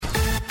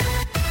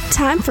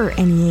time for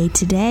NEA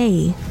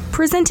Today,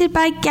 presented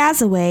by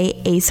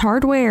Gazaway Ace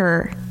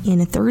Hardware. In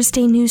a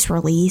Thursday news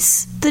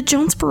release, the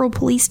Jonesboro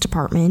Police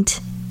Department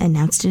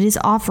announced it is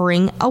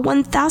offering a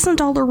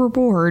 $1,000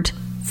 reward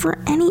for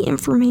any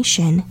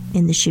information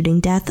in the shooting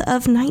death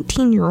of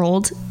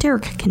 19-year-old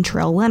Derek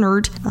Cantrell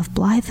Leonard of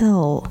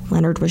Blytheville.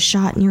 Leonard was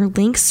shot near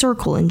Link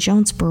Circle in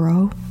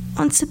Jonesboro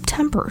on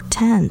September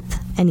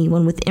 10th.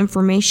 Anyone with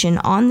information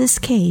on this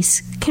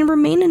case can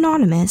remain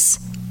anonymous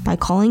by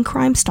calling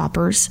Crime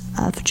Stoppers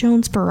of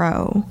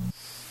Jonesboro.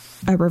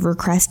 A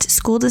Rivercrest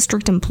School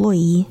District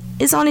employee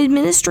is on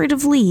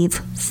administrative leave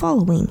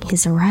following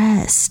his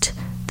arrest.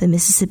 The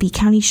Mississippi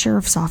County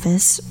Sheriff's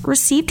Office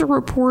received a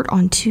report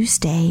on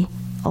Tuesday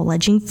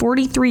alleging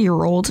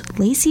 43-year-old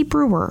Lacey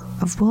Brewer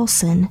of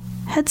Wilson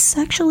had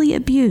sexually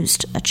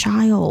abused a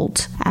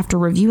child. After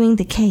reviewing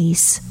the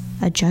case,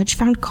 a judge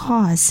found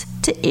cause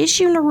to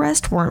issue an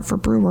arrest warrant for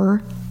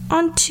Brewer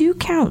on 2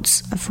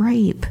 counts of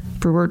rape.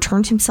 Brewer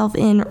turned himself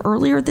in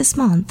earlier this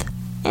month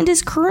and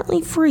is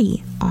currently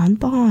free on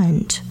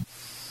bond.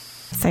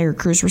 Fire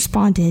crews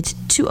responded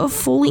to a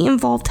fully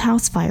involved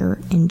house fire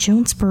in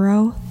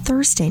Jonesboro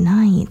Thursday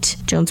night.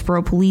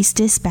 Jonesboro Police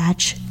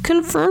Dispatch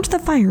confirmed the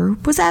fire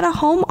was at a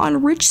home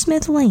on Rich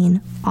Smith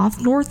Lane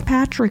off North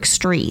Patrick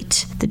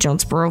Street. The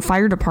Jonesboro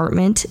Fire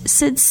Department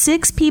said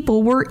 6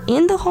 people were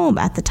in the home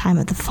at the time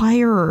of the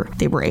fire.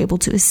 They were able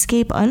to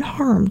escape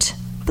unharmed,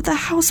 but the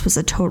house was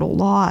a total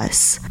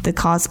loss. The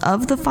cause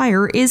of the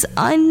fire is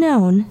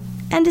unknown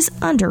and is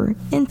under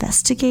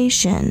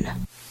investigation.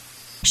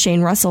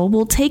 Shane Russell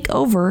will take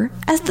over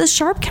as the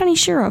Sharp County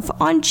Sheriff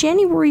on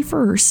January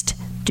 1st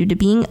due to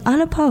being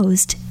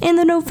unopposed in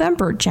the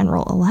November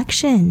general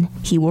election.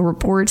 He will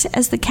report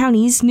as the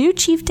county's new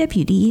chief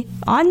deputy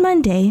on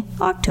Monday,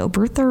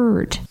 October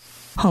 3rd.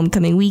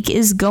 Homecoming week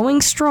is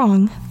going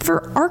strong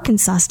for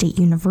Arkansas State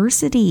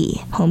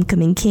University.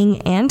 Homecoming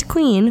King and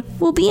Queen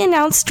will be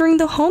announced during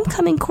the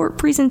Homecoming Court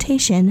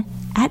presentation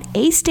at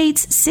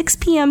A-State's 6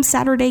 p.m.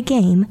 Saturday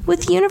game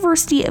with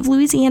University of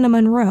Louisiana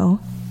Monroe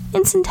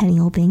in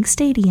Centennial Bank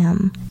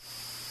Stadium.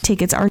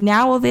 Tickets are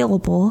now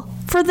available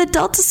for the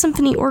Delta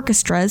Symphony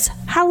Orchestra's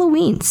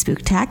Halloween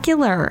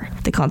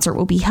Spooktacular. The concert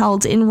will be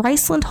held in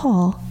Riceland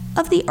Hall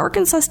of the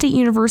Arkansas State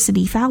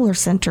University Fowler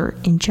Center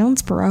in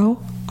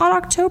Jonesboro on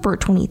October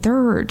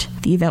 23rd.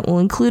 The event will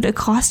include a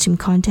costume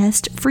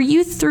contest for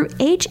youth through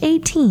age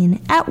 18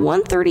 at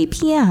 1:30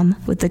 p.m.,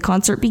 with the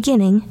concert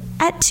beginning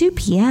at 2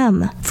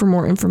 p.m. For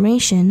more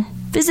information,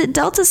 visit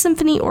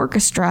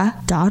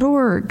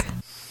deltasymphonyorchestra.org.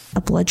 A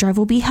blood drive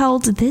will be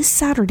held this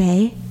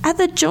Saturday at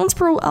the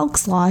Jonesboro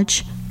Elks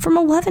Lodge from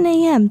 11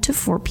 a.m. to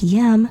 4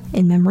 p.m.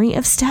 in memory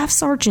of Staff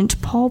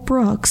Sergeant Paul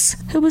Brooks,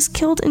 who was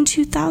killed in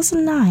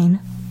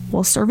 2009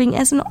 while serving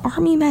as an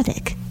Army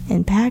medic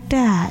in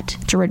Baghdad.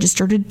 To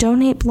register to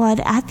donate blood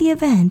at the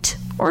event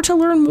or to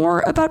learn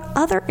more about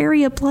other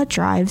area blood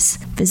drives,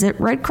 visit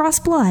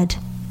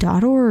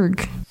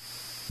redcrossblood.org.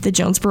 The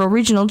Jonesboro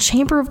Regional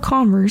Chamber of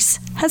Commerce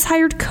has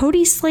hired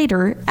Cody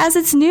Slater as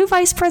its new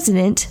vice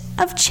president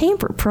of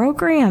chamber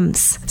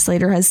programs.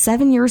 Slater has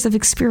 7 years of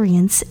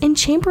experience in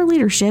chamber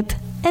leadership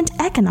and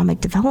economic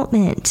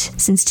development.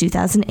 Since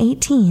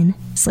 2018,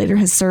 Slater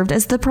has served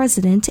as the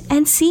president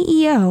and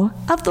CEO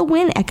of the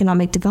Wynn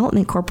Economic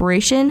Development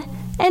Corporation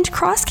and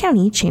Cross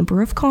County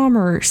Chamber of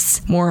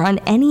Commerce. More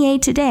on NEA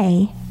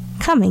Today,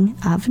 coming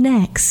up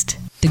next.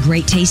 The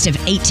great taste of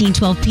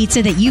 1812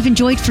 pizza that you've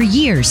enjoyed for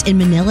years in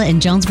Manila and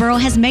Jonesboro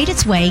has made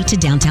its way to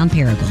downtown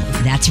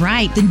Paragould. That's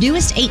right. The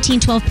newest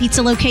 1812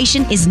 pizza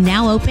location is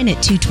now open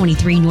at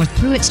 223 North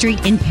Pruitt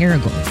Street in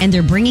Paragould, and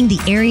they're bringing the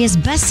area's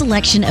best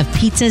selection of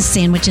pizzas,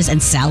 sandwiches,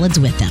 and salads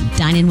with them.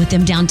 Dine in with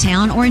them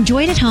downtown or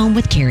enjoy it at home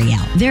with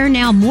carryout. There are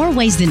now more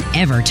ways than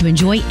ever to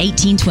enjoy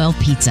 1812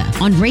 pizza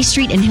on Ray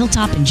Street and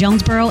Hilltop in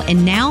Jonesboro,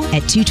 and now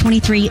at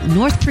 223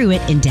 North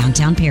Pruitt in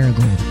downtown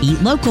Paragould. Eat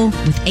local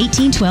with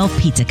 1812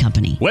 Pizza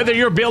Company. Whether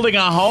you're building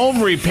a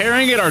home,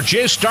 repairing it, or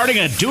just starting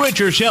a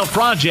do-it-yourself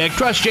project,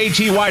 trust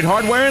JT White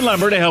Hardware and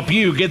Lumber to help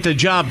you get the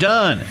job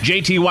done.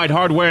 JT White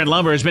Hardware and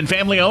Lumber has been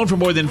family-owned for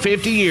more than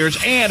 50 years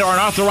and are an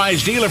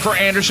authorized dealer for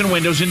Anderson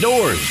Windows and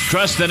Doors.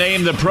 Trust the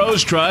name the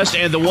pros trust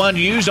and the one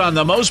used on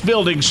the most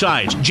building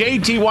sites.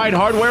 JT White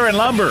Hardware and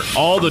Lumber.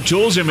 All the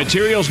tools and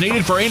materials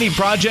needed for any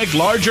project,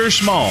 large or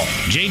small.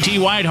 JT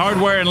White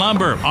Hardware and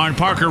Lumber on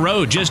Parker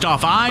Road, just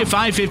off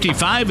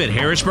I-555 at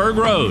Harrisburg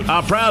Road.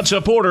 A proud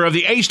supporter of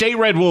the A-State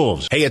Red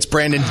Wolves. Hey, it's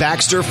Brandon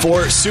Baxter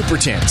for Super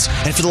Tents.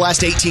 And for the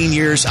last 18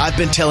 years, I've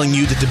been telling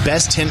you that the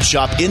best tent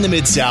shop in the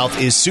Mid-South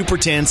is Super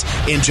Tents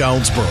in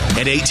Jonesboro.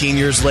 And 18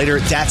 years later,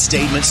 that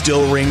statement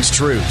still rings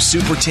true.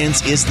 Super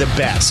Tents is the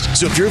best.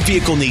 So if your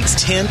vehicle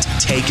needs tent,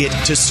 take it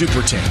to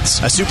Super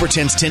Tents. A Super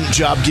Tents tent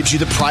job gives you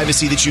the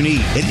privacy that you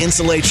need. It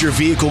insulates your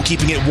vehicle,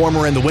 keeping it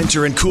warmer in the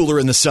winter and cooler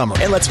in the summer.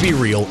 And let's be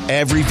real,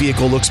 every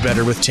vehicle looks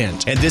better with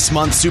tent. And this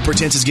month, Super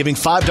Tents is giving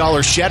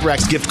 $5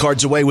 Shadrack's gift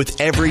cards away with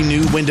every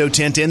new window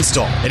tint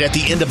install. And at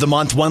the end of the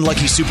month, one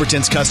lucky Super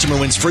Tints customer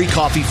wins free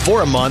coffee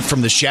for a month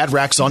from the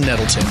Shadracks on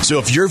Nettleton. So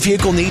if your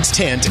vehicle needs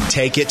tint,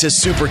 take it to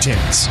Super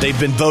Tints. They've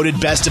been voted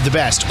best of the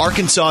best,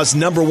 Arkansas's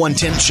 #1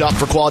 tint shop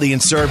for quality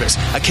and service,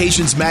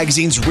 Occasions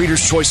Magazine's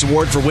Reader's Choice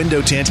Award for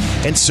window tint,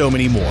 and so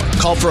many more.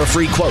 Call for a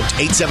free quote,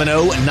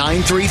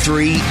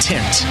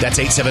 870-933-TINT. That's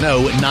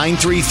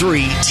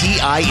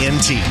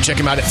 870-933-TINT. Check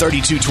them out at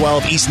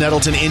 3212 East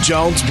Nettleton in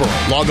Jonesboro.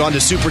 Log on to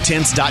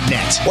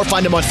supertints.net or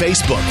find them on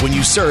Facebook when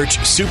you search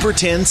Super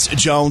Tints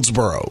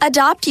Jonesboro.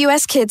 Adopt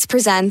US Kids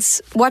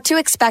presents What to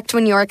Expect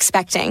When You're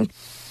Expecting.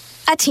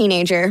 A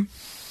teenager.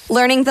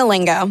 Learning the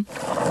lingo.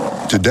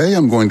 Today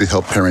I'm going to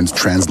help parents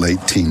translate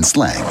teen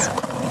slang.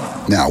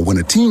 Now, when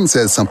a teen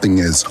says something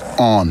is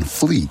on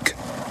fleek,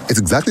 it's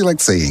exactly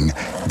like saying,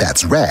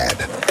 that's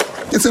rad.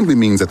 It simply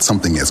means that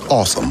something is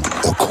awesome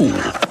or cool.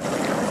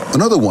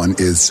 Another one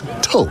is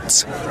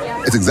totes.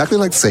 It's exactly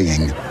like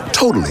saying,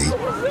 totally,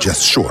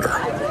 just shorter.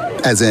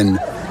 As in,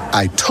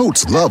 I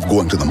totes love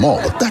going to the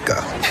mall with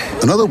Becca.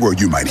 Another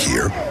word you might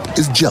hear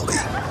is jelly.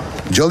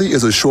 Jelly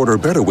is a shorter,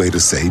 better way to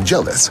say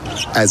jealous.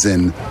 As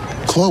in,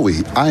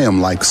 Chloe, I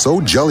am like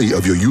so jelly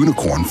of your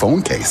unicorn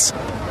phone case.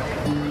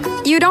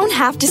 You don't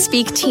have to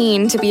speak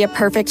teen to be a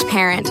perfect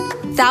parent.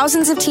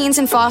 Thousands of teens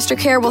in foster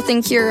care will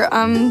think you're,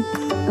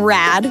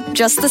 rad,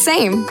 just the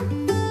same.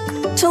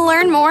 To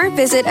learn more,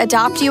 visit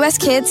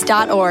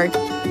adoptuskids.org.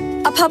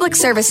 A public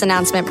service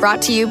announcement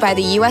brought to you by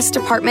the U.S.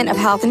 Department of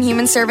Health and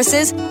Human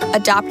Services,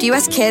 Adopt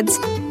U.S. Kids,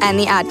 and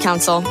the Ad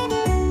Council.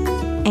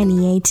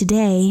 NEA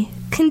Today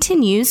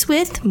continues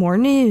with more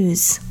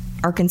news.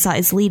 Arkansas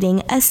is leading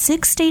a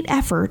 6-state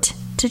effort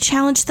to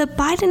challenge the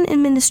Biden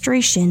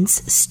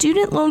administration's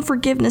student loan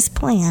forgiveness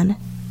plan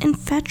in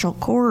federal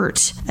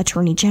court.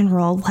 Attorney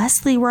General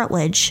Leslie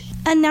Rutledge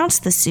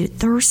announced the suit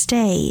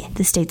Thursday.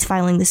 The states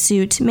filing the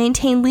suit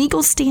maintain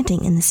legal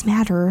standing in this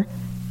matter,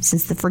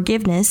 since the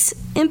forgiveness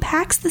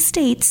impacts the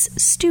state's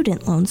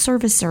student loan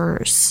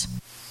servicers.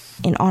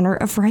 In honor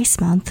of Rice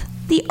Month,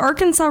 the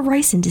Arkansas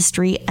rice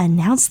industry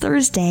announced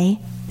Thursday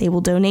they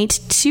will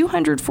donate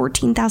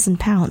 214,000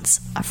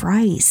 pounds of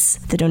rice.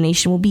 The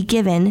donation will be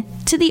given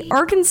to the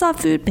Arkansas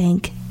Food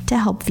Bank to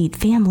help feed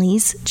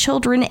families,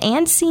 children,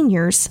 and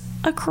seniors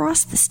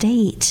across the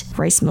state.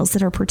 Rice mills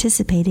that are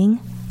participating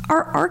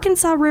are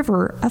Arkansas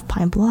River of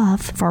Pine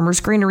Bluff, Farmers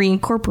Granary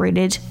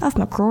Incorporated of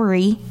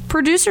McCrory,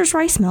 Producers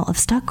Rice Mill of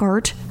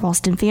Stuttgart,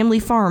 Ralston Family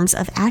Farms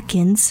of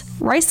Atkins,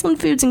 Riceland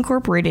Foods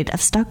Incorporated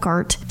of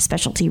Stuttgart,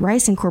 Specialty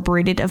Rice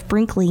Incorporated of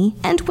Brinkley,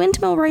 and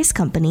Windmill Rice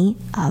Company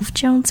of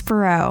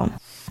Jonesboro.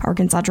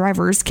 Arkansas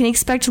drivers can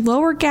expect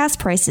lower gas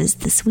prices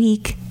this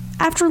week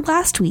after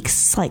last week's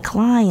slight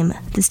climb.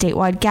 The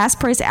statewide gas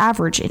price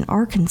average in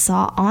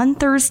Arkansas on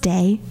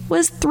Thursday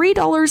was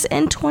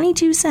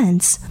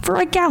 $3.22 for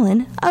a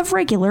gallon of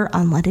regular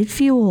unleaded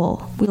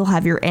fuel. We'll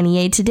have your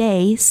NEA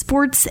Today,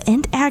 sports,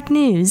 and ag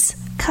news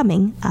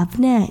coming up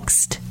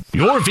next.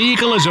 Your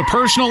vehicle is a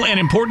personal and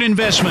important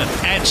investment.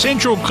 At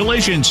Central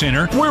Collision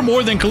Center, we're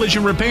more than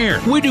collision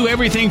repair. We do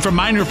everything from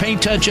minor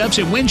paint touch-ups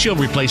and windshield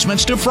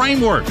replacements to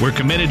framework. We're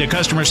committed to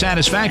customer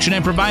satisfaction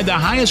and provide the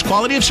highest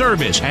quality of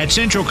service. At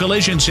Central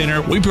Collision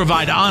Center, we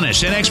provide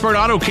honest and expert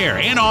auto care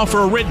and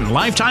offer a written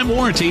lifetime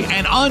warranty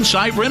and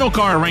on-site rental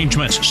car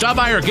arrangements. Stop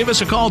by or give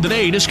us a call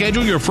today to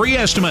schedule your free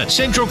estimate.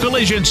 Central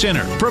Collision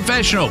Center.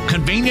 Professional,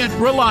 convenient,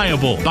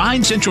 reliable.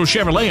 Behind Central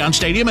Chevrolet on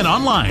Stadium and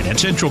online at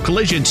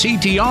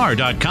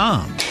centralcollisionctr.com.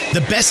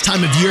 The best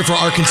time of year for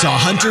Arkansas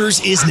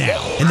hunters is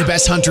now, and the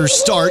best hunters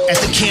start at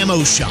the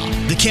Camo Shop.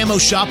 The Camo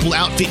Shop will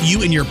outfit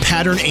you in your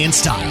pattern and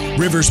style.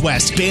 Rivers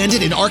West,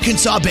 Bandit, and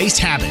Arkansas-based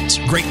habits.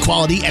 Great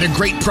quality at a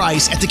great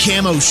price at the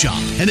Camo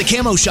Shop. And the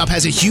Camo Shop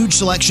has a huge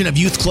selection of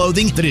youth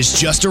clothing that has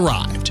just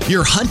arrived.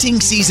 Your hunting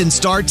season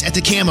starts at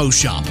the Camo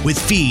Shop with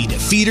feed,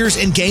 feeders,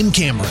 and game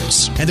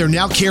cameras. And they're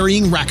now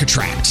carrying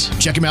Rack-A-Trax.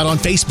 Check them out on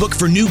Facebook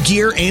for new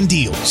gear and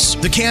deals.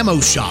 The Camo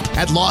Shop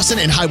at Lawson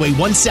and Highway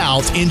 1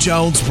 South in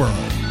Jonesboro.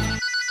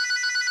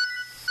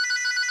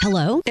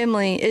 Hello?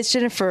 Emily, it's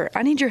Jennifer.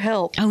 I need your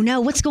help. Oh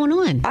no, what's going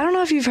on? I don't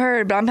know if you've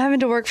heard, but I'm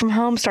having to work from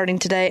home starting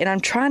today, and I'm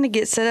trying to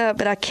get set up,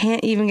 but I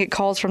can't even get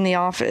calls from the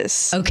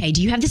office. Okay,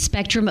 do you have the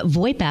Spectrum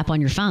VoIP app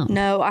on your phone?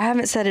 No, I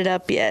haven't set it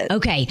up yet.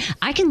 Okay,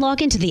 I can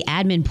log into the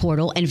admin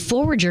portal and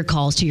forward your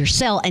calls to your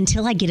cell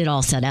until I get it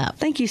all set up.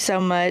 Thank you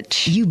so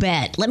much. You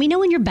bet. Let me know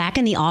when you're back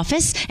in the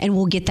office, and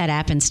we'll get that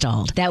app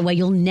installed. That way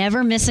you'll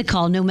never miss a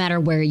call no matter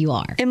where you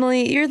are.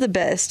 Emily, you're the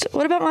best.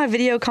 What about my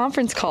video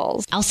conference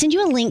calls? I'll send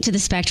you a link to the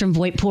Spectrum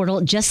VoIP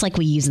portal just like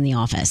we use in the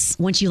office.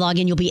 Once you log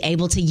in, you'll be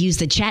able to use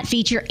the chat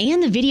feature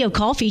and the video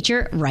call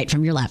feature right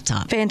from your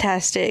laptop.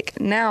 Fantastic.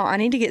 Now I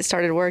need to get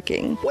started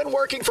working. When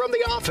working from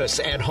the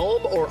office, at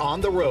home, or on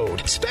the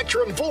road,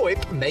 Spectrum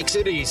VoIP makes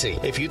it easy.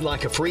 If you'd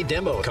like a free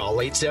demo, call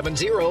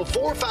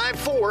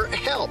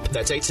 870-454-HELP.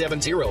 That's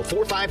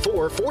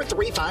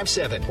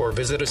 870-454-4357. Or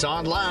visit us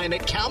online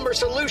at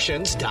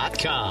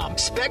CalmerSolutions.com.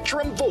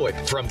 Spectrum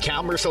VoIP from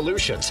Calmer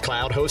Solutions.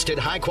 Cloud-hosted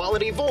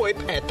high-quality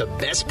VoIP at the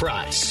best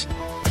price.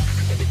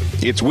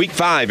 It's Week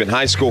 5 in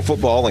high school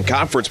football, and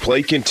conference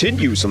play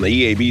continues on the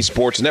EAB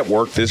Sports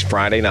Network this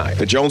Friday night.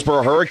 The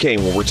Jonesboro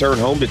Hurricane will return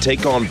home to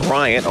take on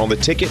Bryant on the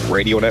Ticket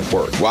Radio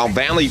Network, while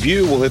Valley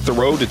View will hit the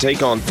road to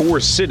take on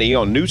Forest City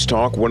on News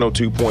Talk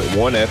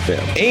 102.1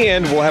 FM.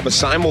 And we'll have a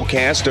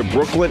simulcast of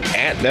Brooklyn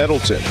at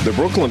Nettleton. The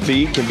Brooklyn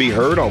feed can be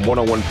heard on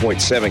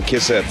 101.7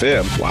 KISS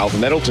FM, while the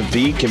Nettleton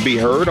feed can be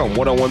heard on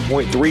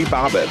 101.3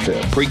 Bob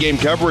FM. Pre-game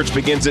coverage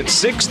begins at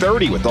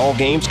 6:30 with all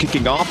games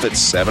kicking off at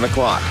 7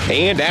 o'clock.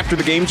 And after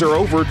the games are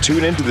over,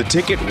 tune into the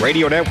Ticket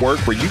Radio Network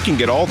where you can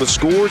get all the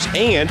scores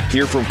and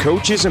hear from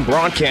coaches and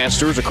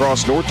broadcasters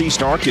across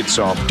Northeast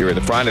Arkansas during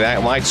the Friday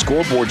Night Lights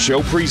Scoreboard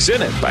Show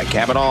presented by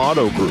Cavanaugh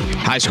Auto Group.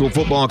 High school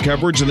football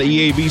coverage on the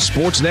EAB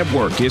Sports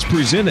Network is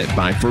presented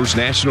by First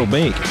National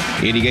Bank,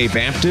 NEA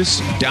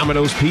Baptist,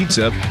 Domino's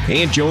Pizza,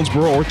 and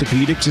Jonesboro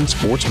Orthopedics and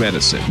Sports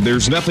Medicine.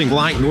 There's nothing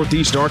like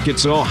Northeast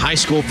Arkansas high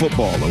school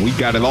football, and we've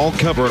got it all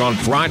covered on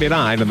Friday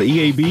night on the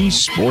EAB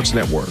Sports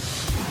Network.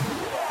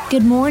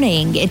 Good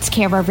morning. It's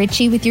Kara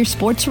Ritchie with your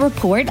sports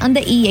report on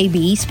the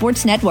EAB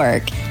Sports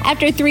Network.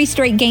 After 3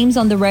 straight games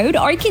on the road,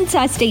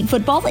 Arkansas State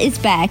football is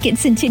back at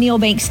Centennial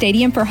Bank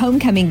Stadium for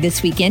homecoming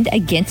this weekend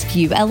against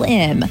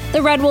ULM.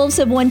 The Red Wolves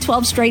have won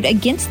 12 straight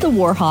against the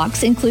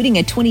Warhawks, including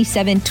a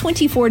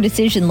 27-24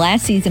 decision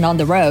last season on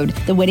the road.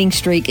 The winning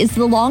streak is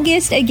the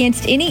longest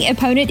against any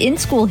opponent in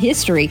school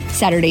history.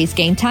 Saturday's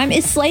game time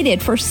is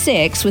slated for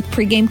 6, with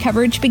pregame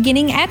coverage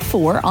beginning at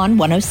 4 on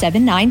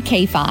 107.9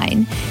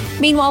 K-Fine.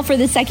 Meanwhile, for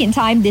the second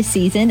time this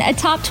season, a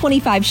top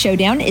 25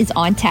 showdown is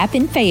on tap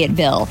in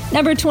Fayetteville.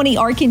 Number 20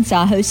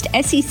 Arkansas hosts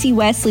SEC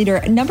West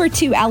leader number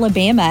 2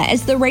 Alabama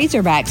as the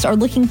Razorbacks are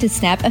looking to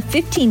snap a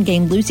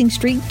 15-game losing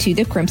streak to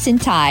the Crimson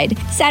Tide.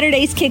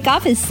 Saturday's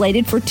kickoff is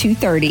slated for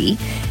 2:30.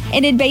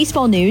 And in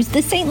baseball news,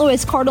 the St.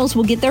 Louis Cardinals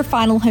will get their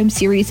final home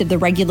series of the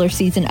regular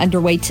season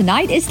underway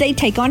tonight as they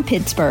take on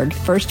Pittsburgh.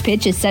 First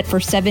pitch is set for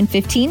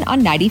 7:15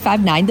 on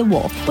 95.9 The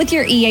Wolf. With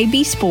your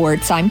EAB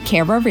Sports, I'm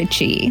Kara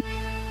Ritchie.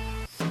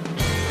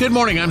 Good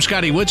morning, I'm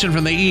Scotty Woodson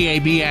from the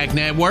EAB Ag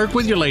Network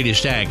with your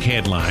latest ag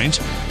headlines.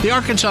 The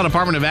Arkansas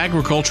Department of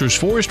Agriculture's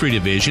Forestry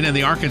Division and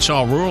the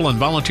Arkansas Rural and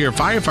Volunteer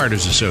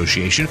Firefighters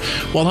Association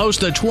will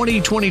host the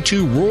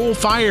 2022 Rural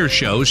Fire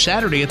Show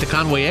Saturday at the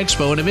Conway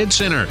Expo and Event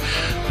Center.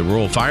 The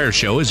Rural Fire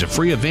Show is a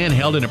free event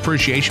held in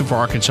appreciation for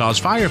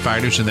Arkansas's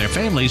firefighters and their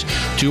families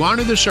to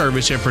honor the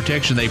service and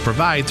protection they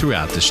provide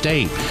throughout the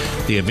state.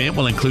 The event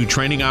will include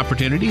training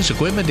opportunities,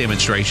 equipment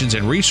demonstrations,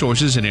 and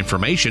resources and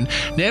information,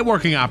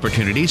 networking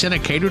opportunities, and a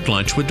catered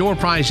lunch with door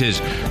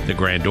prizes. The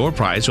grand door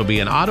prize will be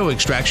an auto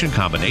extraction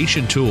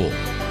combination tool.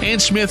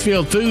 And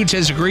Smithfield Foods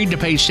has agreed to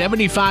pay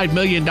 $75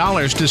 million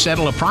to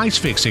settle a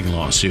price-fixing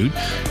lawsuit.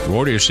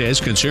 Reuters says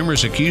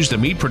consumers accuse the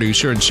meat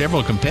producer and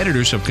several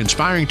competitors of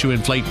conspiring to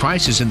inflate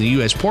prices in the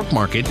U.S. pork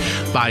market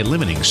by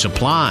limiting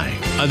supply.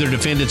 Other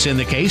defendants in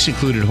the case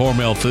included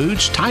Hormel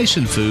Foods,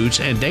 Tyson Foods,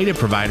 and data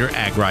provider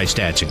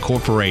AgriStats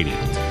Incorporated.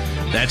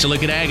 That's a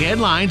look at Ag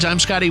Headlines. I'm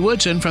Scotty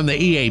Woodson from the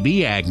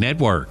EAB Ag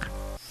Network.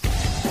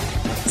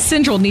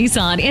 Central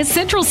Nissan is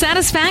Central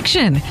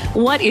Satisfaction.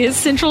 What is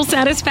Central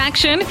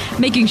Satisfaction?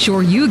 Making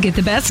sure you get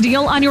the best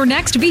deal on your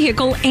next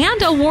vehicle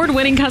and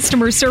award-winning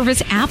customer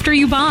service after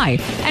you buy.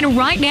 And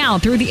right now,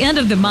 through the end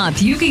of the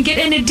month, you can get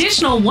an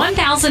additional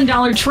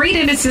 $1,000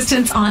 trade-in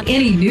assistance on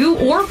any new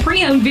or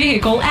pre-owned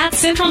vehicle at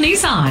Central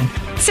Nissan.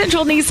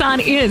 Central Nissan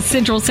is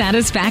Central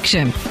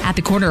Satisfaction at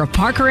the corner of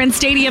Parker and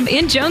Stadium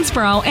in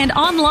Jonesboro and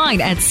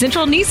online at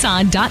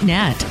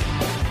centralnissan.net.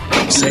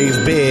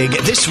 Save big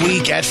this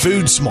week at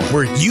Food Smart,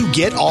 where you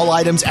get all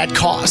items at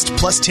cost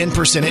plus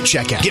 10% at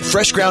checkout. Get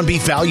fresh ground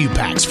beef value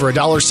packs for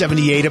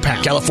 $1.78 a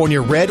pound.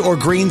 California red or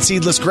green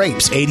seedless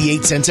grapes,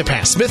 88 cents a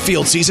pound.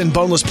 Smithfield seasoned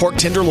boneless pork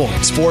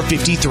tenderloins,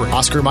 $4.53.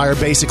 Oscar Mayer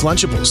basic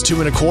Lunchables, 2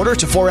 1/4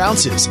 to 4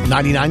 ounces,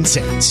 99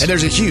 cents. And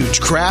there's a huge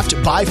Kraft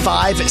buy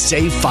 5,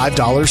 save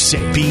 $5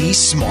 sale. Be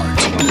smart.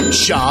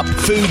 Shop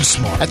Food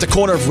Smart at the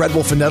corner of Red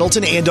Wolf and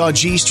Nettleton and on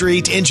G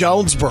Street in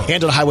Jonesboro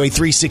and on Highway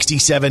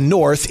 367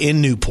 North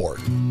in Newport.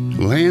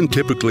 Land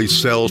typically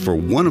sells for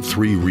one of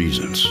 3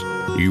 reasons.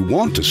 You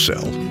want to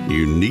sell,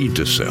 you need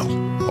to sell,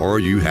 or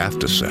you have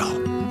to sell.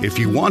 If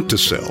you want to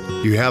sell,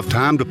 you have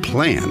time to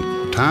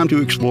plan, time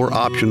to explore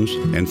options,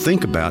 and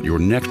think about your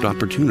next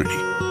opportunity.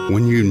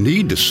 When you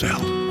need to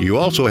sell, you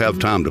also have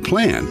time to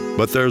plan,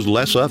 but there's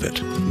less of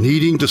it.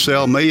 Needing to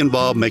sell may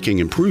involve making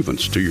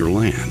improvements to your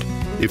land.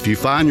 If you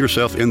find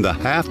yourself in the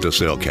have to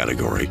sell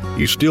category,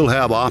 you still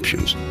have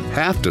options.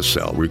 Have to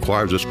sell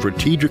requires a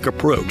strategic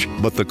approach,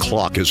 but the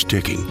clock is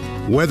ticking.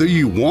 Whether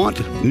you want,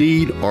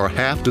 need, or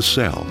have to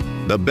sell,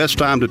 the best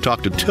time to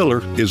talk to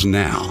Tiller is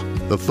now.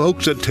 The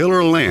folks at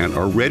Tiller Land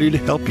are ready to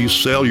help you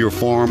sell your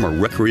farm or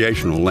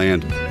recreational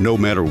land no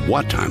matter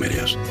what time it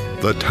is.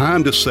 The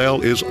time to sell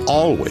is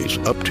always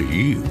up to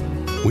you.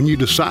 When you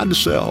decide to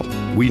sell,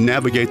 we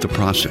navigate the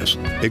process,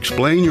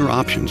 explain your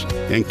options,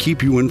 and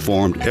keep you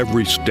informed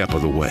every step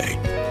of the way.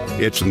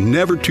 It's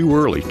never too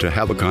early to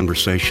have a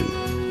conversation.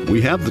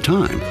 We have the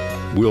time.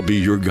 We'll be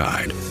your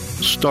guide.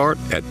 Start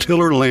at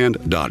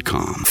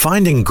tillerland.com.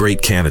 Finding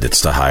great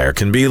candidates to hire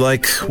can be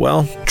like,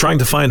 well, trying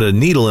to find a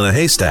needle in a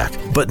haystack,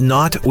 but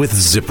not with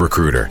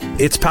ZipRecruiter.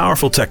 Its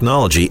powerful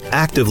technology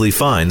actively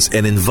finds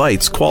and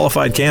invites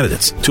qualified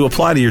candidates to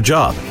apply to your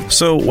job.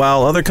 So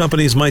while other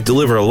companies might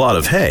deliver a lot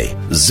of hay,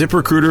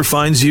 ZipRecruiter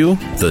finds you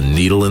the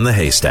needle in the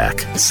haystack.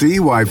 See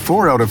why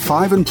 4 out of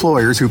 5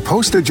 employers who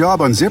post a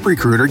job on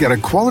ZipRecruiter get a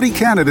quality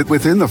candidate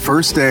within the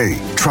first day.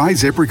 Try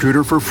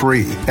ZipRecruiter for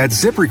free at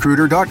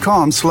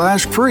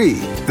ZipRecruiter.com/free.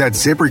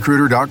 That's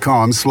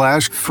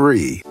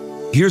ZipRecruiter.com/free.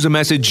 Here's a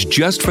message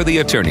just for the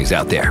attorneys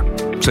out there.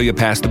 So you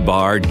passed the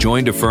bar,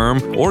 joined a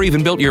firm, or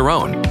even built your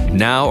own.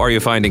 Now are you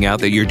finding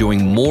out that you're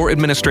doing more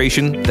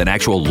administration than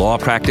actual law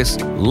practice?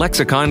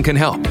 Lexicon can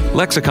help.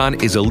 Lexicon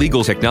is a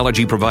legal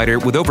technology provider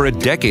with over a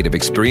decade of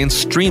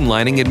experience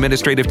streamlining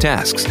administrative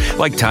tasks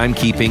like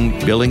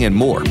timekeeping, billing, and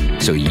more,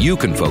 so you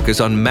can focus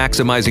on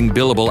maximizing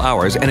billable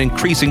hours and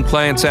increasing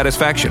client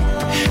satisfaction.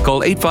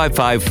 Call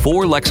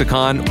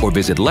 855-4LEXICON or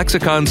visit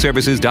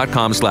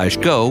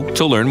lexiconservices.com/go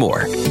to learn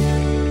more.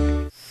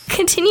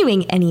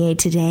 Continuing NEA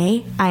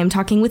Today, I am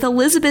talking with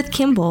Elizabeth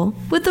Kimball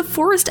with the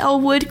Forest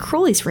Elwood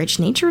Crowley's Ridge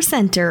Nature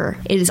Center.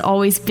 It is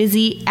always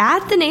busy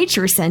at the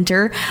Nature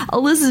Center.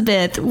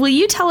 Elizabeth, will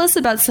you tell us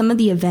about some of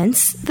the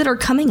events that are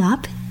coming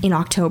up in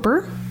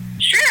October?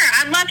 Sure,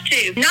 I'd love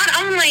to. Not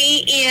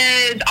only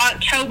is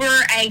October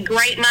a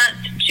great month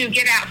to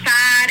get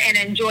outside and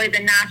enjoy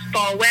the nice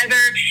fall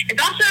weather, it's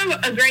also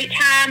a great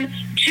time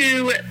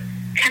to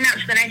come out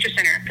to the Nature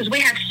Center because we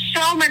have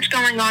so much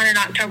going on in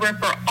October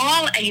for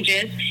all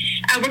ages.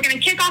 We're going to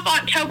kick off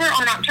October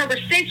on October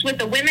 6th with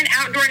the Women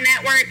Outdoor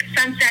Network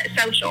Sunset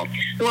Social.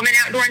 The Women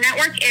Outdoor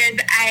Network is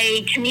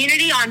a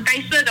community on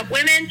Facebook of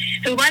women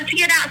who love to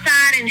get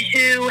outside and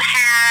who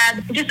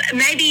have just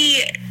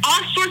maybe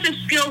all sorts of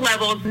skill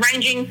levels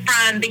ranging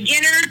from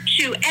beginner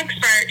to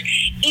expert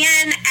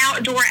in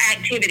outdoor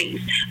activities.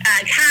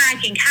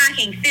 Kayaking,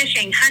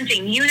 fishing,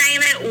 hunting, you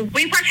name it.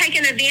 We partake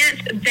in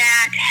events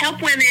that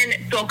help women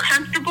feel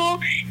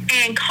comfortable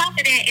and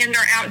confident in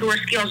their outdoor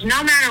skills,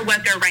 no matter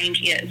what their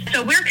range is.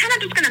 So we're kind of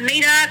just going to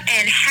meet up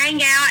and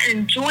hang out and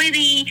enjoy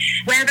the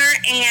weather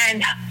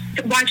and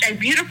watch a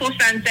beautiful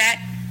sunset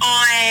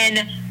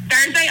on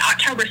Thursday,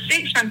 October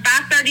 6th from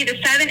 5:30 to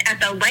 7 at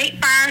the Lake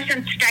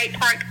Firestone State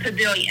Park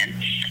Pavilion.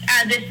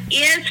 This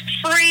is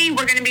free.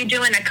 We're going to be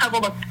doing a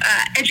couple of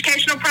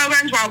educational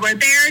programs while we're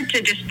there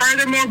to just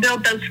furthermore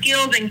build those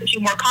skills and get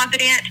you more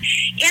confident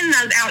in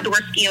those outdoor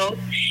skills.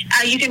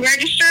 You can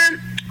register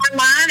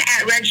online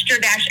at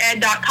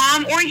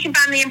register-ed.com, or you can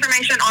find the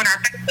information on our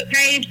Facebook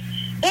page,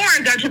 or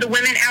go to the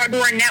Women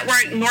Outdoor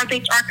Network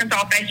Northeast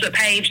Arkansas Facebook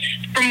page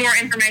for more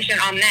information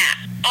on that.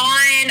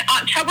 On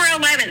October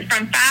 11th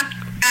from 5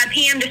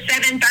 p.m. to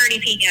 7:30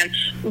 p.m.,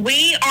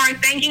 we are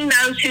thanking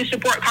those who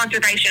support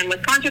conservation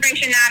with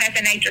Conservation Night at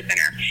the Nature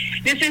Center.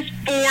 This is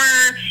for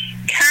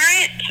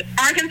current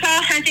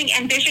Arkansas hunting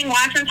and fishing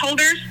license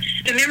holders.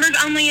 The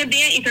members-only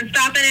event. You can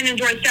stop in and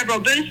enjoy several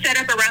booths set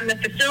up around the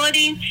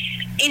facility.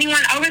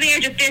 Anyone over the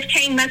age of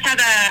 15 must have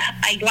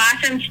a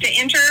license to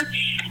enter.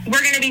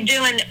 We're going to be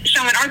showing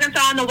Arkansas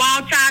on the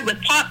wild side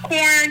with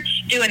popcorn,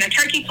 doing a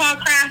turkey claw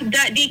craft,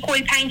 duck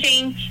decoy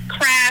painting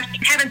craft,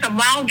 having some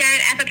wild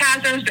game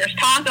appetizers. There's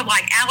talk of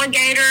like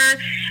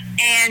alligator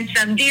and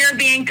some deer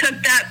being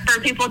cooked up for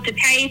people to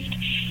taste.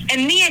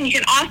 And then you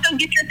can also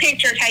get your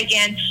picture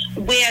taken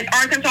with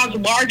Arkansas's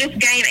largest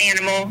game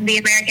animal, the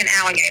American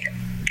alligator.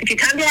 If you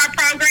come to our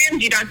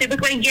programs, you don't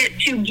typically get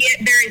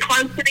very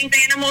close to these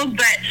animals,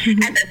 but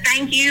as a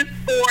thank you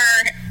for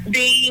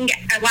being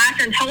a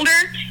license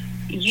holder,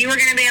 you are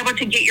going to be able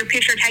to get your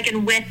picture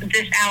taken with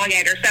this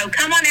alligator. So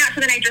come on out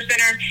to the Nature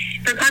Center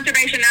for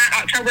Conservation Night,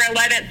 October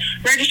 11th.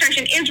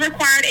 Registration is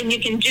required, and you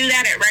can do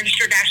that at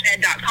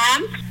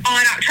register-ed.com.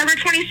 On October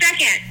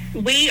 22nd,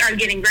 we are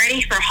getting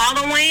ready for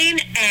Halloween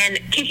and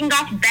kicking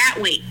off Bat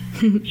Week.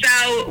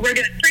 So we're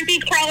doing Creepy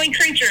Crawly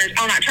Creatures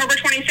on October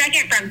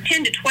 22nd from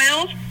 10 to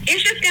 12.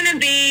 It's just going to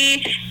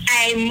be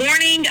a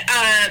morning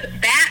of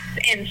bats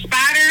and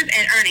spiders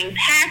and earning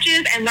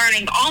patches and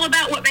learning all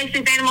about what makes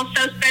these animals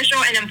so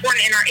special and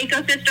important in our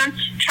ecosystem,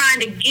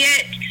 trying to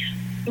get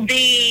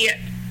the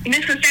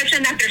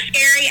misconception that they're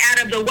scary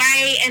out of the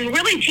way and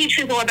really teach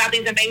people about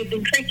these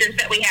amazing creatures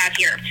that we have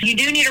here. You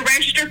do need to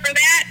register for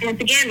that. Once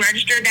again,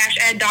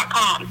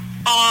 register-ed.com.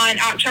 On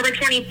October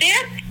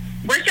 25th,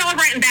 we're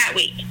celebrating Bat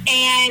Week,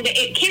 and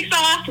it kicks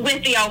off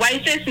with the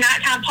Oasis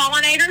Nighttime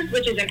Pollinators,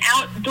 which is an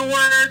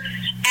outdoor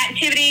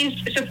activities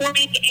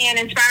supporting and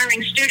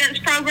inspiring students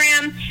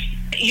program.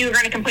 You're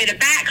going to complete a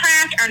bat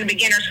craft, earn a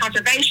beginner's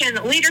conservation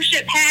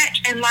leadership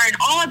patch, and learn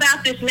all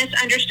about this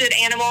misunderstood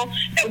animal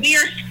that we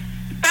are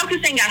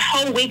focusing a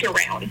whole week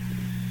around.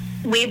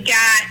 We've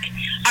got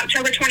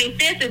October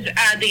 25th is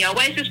the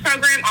Oasis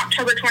program.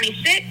 October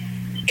 26th,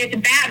 it's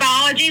Bat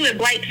Biology with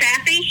Blake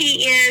Sassy.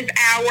 He is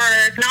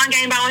our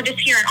non-game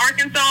biologist here in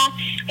Arkansas.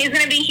 He's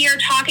going to be here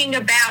talking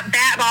about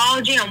bat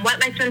biology and what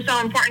makes them so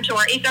important to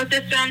our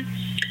ecosystem.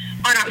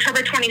 on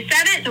October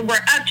 27th,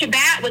 we're up to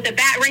bat with a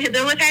bat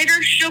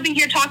rehabilitator. She'll be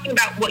here talking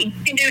about what you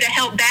can do to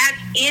help bats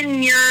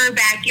in your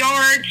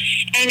backyard.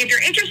 And if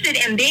you're interested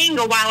in being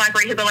a wildlife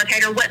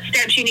rehabilitator, what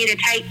steps you need to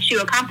take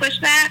to accomplish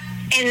that.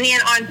 And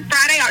then on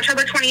Friday,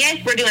 October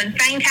 28th, we're doing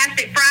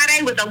Fantastic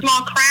Friday with a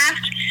small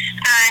craft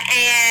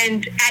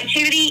and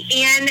activity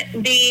in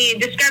the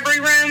Discovery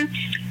Room.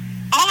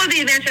 All of the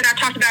events that I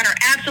talked about are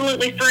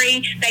absolutely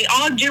free. They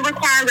all do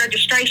require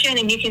registration,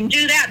 and you can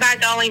do that by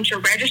going to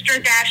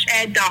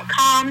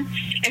register-ed.com.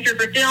 If you're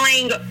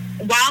fulfilling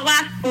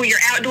wildlife for your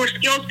outdoor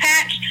skills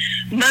patch,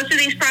 most of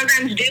these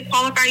programs do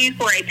qualify you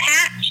for a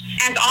patch.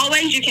 As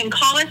always, you can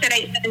call us at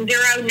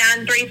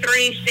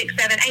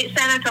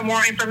 870-933-6787 for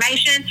more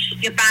information.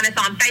 You can find us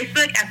on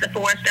Facebook at the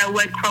Forest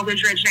Elwood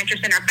Crowledge Ridge Nature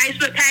Center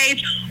Facebook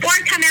page, or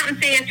come out and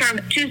see us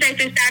from Tuesday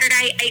through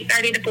Saturday,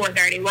 8:30 to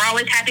 4:30. We're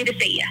always happy to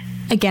see you.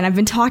 Again, I've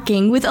been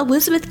talking with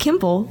Elizabeth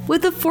Kimball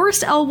with the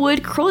Forest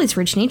Elwood Crowledge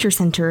Ridge Nature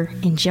Center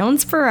in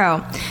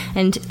Jonesboro.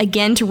 And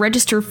again, to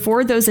register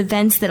for those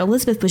events that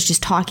Elizabeth was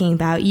just talking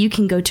about, you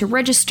can go to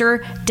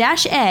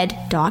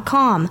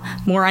register-ed.com.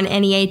 More on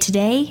NEA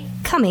Today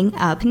coming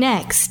up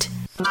next.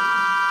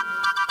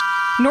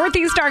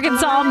 Northeast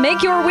Arkansas,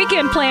 make your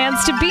weekend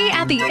plans to be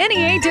at the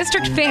NEA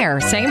District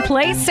Fair. Same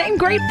place, same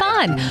great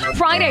fun.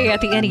 Friday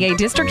at the NEA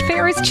District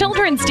Fair is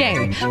Children's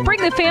Day. Bring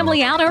the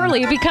family out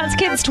early because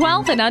kids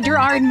 12 and under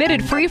are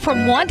admitted free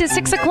from 1 to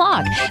 6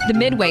 o'clock. The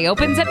Midway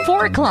opens at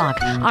 4 o'clock.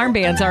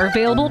 Armbands are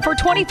available for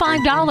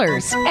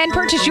 $25. And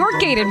purchase your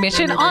gate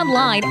admission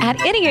online at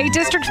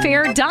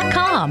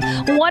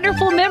NEADistrictFair.com.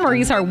 Wonderful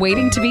memories are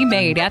waiting to be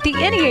made at the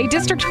NEA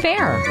District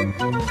Fair.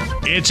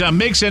 It's a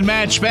mix and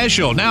match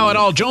special now at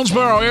all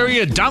Jonesboro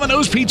area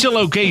Domino's Pizza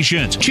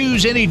locations.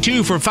 Choose any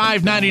two for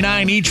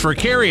 $5.99 each for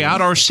carryout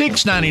or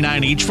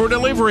 $6.99 each for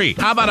delivery.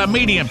 How about a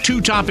medium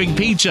 2-topping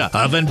pizza,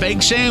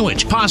 oven-baked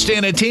sandwich, pasta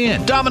in a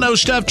tin,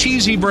 Domino's stuffed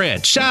cheesy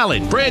bread,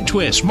 salad, bread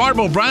twists,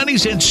 marble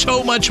brownies, and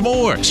so much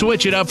more.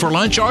 Switch it up for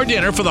lunch or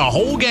dinner for the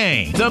whole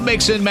gang. The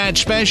mix and match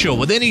special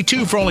with any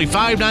two for only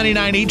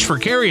 $5.99 each for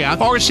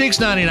carryout or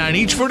 $6.99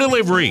 each for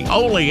delivery.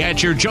 Only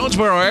at your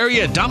Jonesboro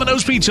area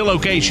Domino's Pizza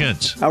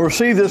locations. I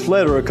received this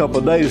letter a couple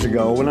of days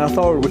ago and I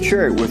thought I would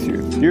share it with you.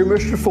 Dear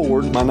Mr.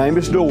 Ford, my name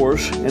is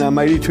Doris and I'm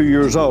 82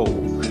 years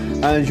old.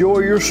 I enjoy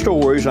your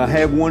stories. I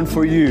have one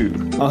for you.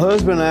 My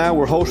husband and I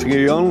were hosting a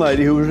young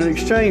lady who was an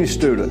exchange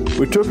student.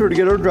 We took her to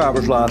get her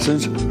driver's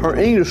license. Her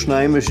English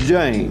name is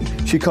Jane.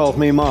 She calls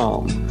me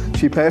Mom.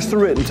 She passed the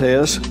written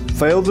test,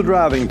 failed the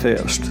driving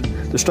test.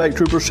 The state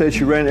trooper said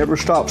she ran every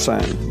stop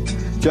sign.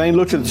 Jane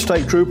looked at the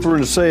state trooper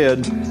and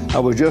said, I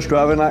was just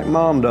driving like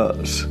Mom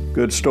does.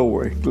 Good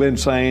story. Glenn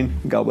Sane,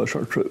 God bless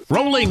our troops.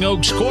 Rolling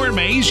Oaks Corn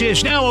Maze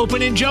is now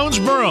open in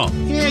Jonesboro.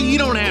 Yeah, you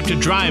don't have to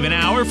drive an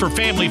hour for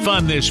family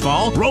fun this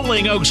fall.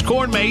 Rolling Oaks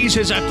Corn Maze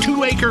is a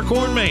 2-acre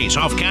corn maze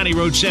off County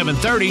Road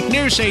 730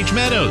 near Sage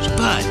Meadows.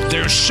 But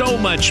there's so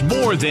much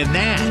more than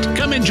that.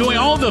 Come enjoy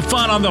all the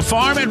fun on the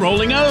farm at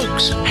Rolling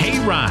Oaks.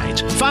 Hay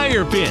rides,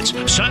 fire pits,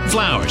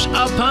 sunflowers,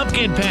 a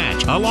pumpkin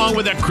patch, along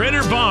with a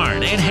critter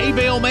barn and hay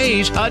bale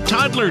maze, a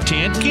toddler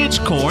tent, kids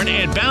corn,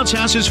 and bounce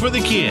houses for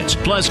the kids.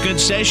 Plus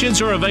concessions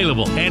are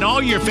available, and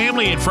all your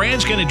family and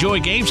friends can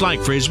enjoy games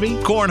like Frisbee,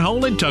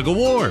 cornhole, and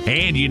tug-of-war.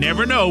 And you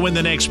never know when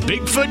the next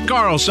Bigfoot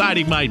Carl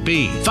sighting might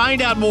be.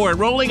 Find out more at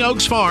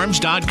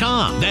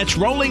RollingOaksFarms.com. That's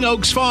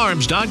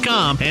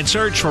RollingOaksFarms.com, and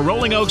search for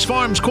Rolling Oaks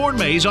Farms Corn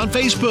Maze on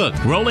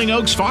Facebook. Rolling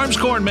Oaks Farms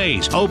Corn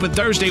Maze, open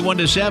Thursday 1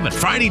 to 7,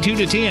 Friday 2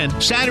 to 10,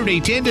 Saturday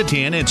 10 to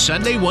 10, and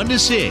Sunday 1 to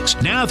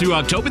 6. Now through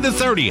October the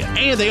 30th.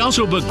 And they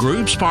also book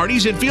groups,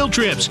 parties, and field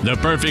trips. The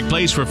perfect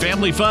place for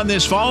family fun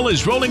this fall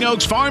is Rolling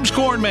Oaks Farms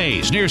Corn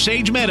Maze near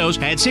Sage Meadows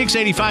at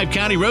 685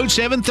 County Road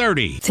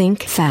 730.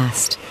 Think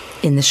fast.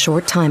 In the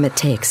short time it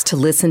takes to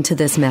listen to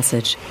this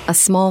message, a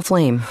small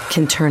flame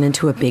can turn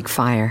into a big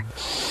fire.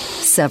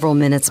 Several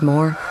minutes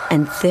more,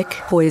 and thick,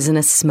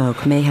 poisonous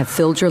smoke may have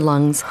filled your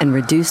lungs and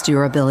reduced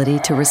your ability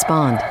to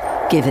respond.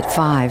 Give it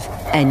 5,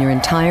 and your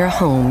entire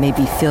home may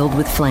be filled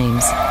with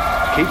flames.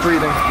 Keep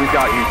breathing. We've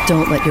got you.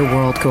 Don't let your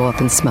world go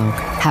up in smoke.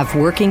 Have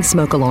working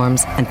smoke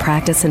alarms and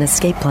practice an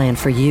escape plan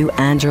for you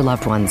and your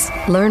loved ones.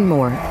 Learn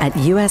more at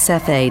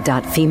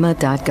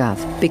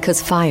usfa.fema.gov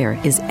because fire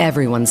is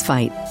everyone's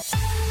fight.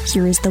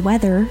 Here is the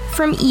weather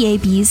from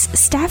EAB's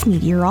staff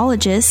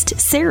meteorologist,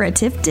 Sarah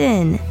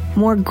Tipton.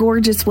 More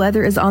gorgeous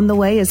weather is on the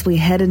way as we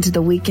head into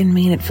the weekend.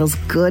 Man, it feels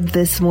good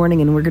this morning,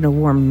 and we're going to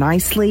warm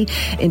nicely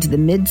into the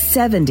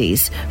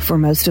mid-70s for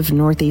most of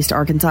northeast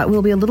Arkansas. It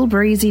will be a little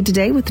breezy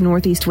today with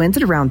northeast winds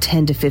at around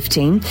 10 to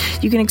 15.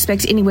 You can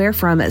expect anywhere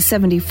from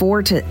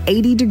 74 to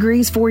 80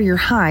 degrees for your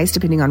highs,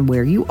 depending on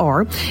where you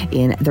are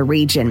in the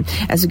region.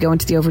 As we go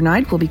into the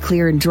overnight, we'll be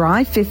clear and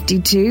dry,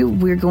 52.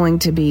 We're going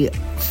to be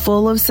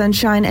full of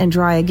sunshine and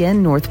dry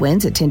again, north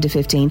winds at 10 to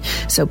 15.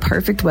 So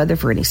perfect weather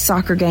for any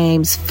soccer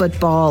games,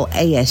 football,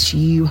 football,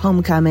 ASU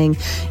homecoming.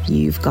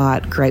 You've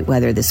got great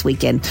weather this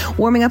weekend.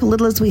 Warming up a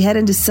little as we head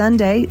into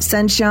Sunday.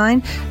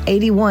 Sunshine,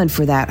 81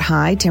 for that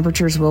high.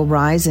 Temperatures will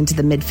rise into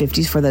the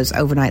mid-50s for those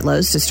overnight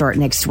lows to start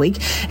next week,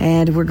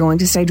 and we're going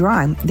to stay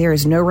dry. There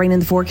is no rain in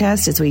the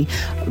forecast as we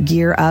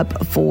gear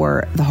up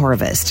for the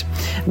harvest.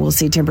 We'll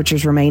see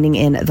temperatures remaining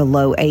in the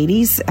low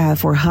 80s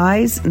for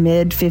highs,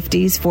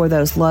 mid-50s for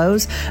those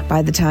lows.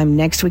 By the time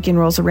next weekend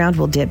rolls around,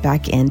 we'll dip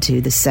back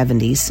into the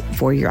 70s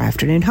for your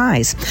afternoon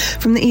highs.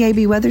 From the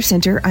EAB Weather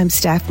Center, I'm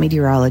staff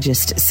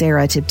meteorologist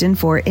Sarah Tipton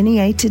for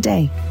NEA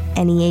Today.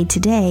 NEA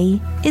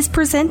Today is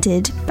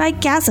presented by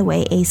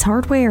Gazaway Ace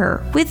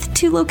Hardware with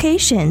 2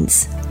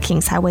 locations,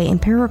 Kings Highway in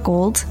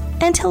Paragould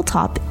and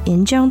Hilltop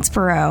in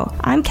Jonesboro.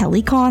 I'm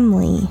Kelly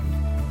Conley.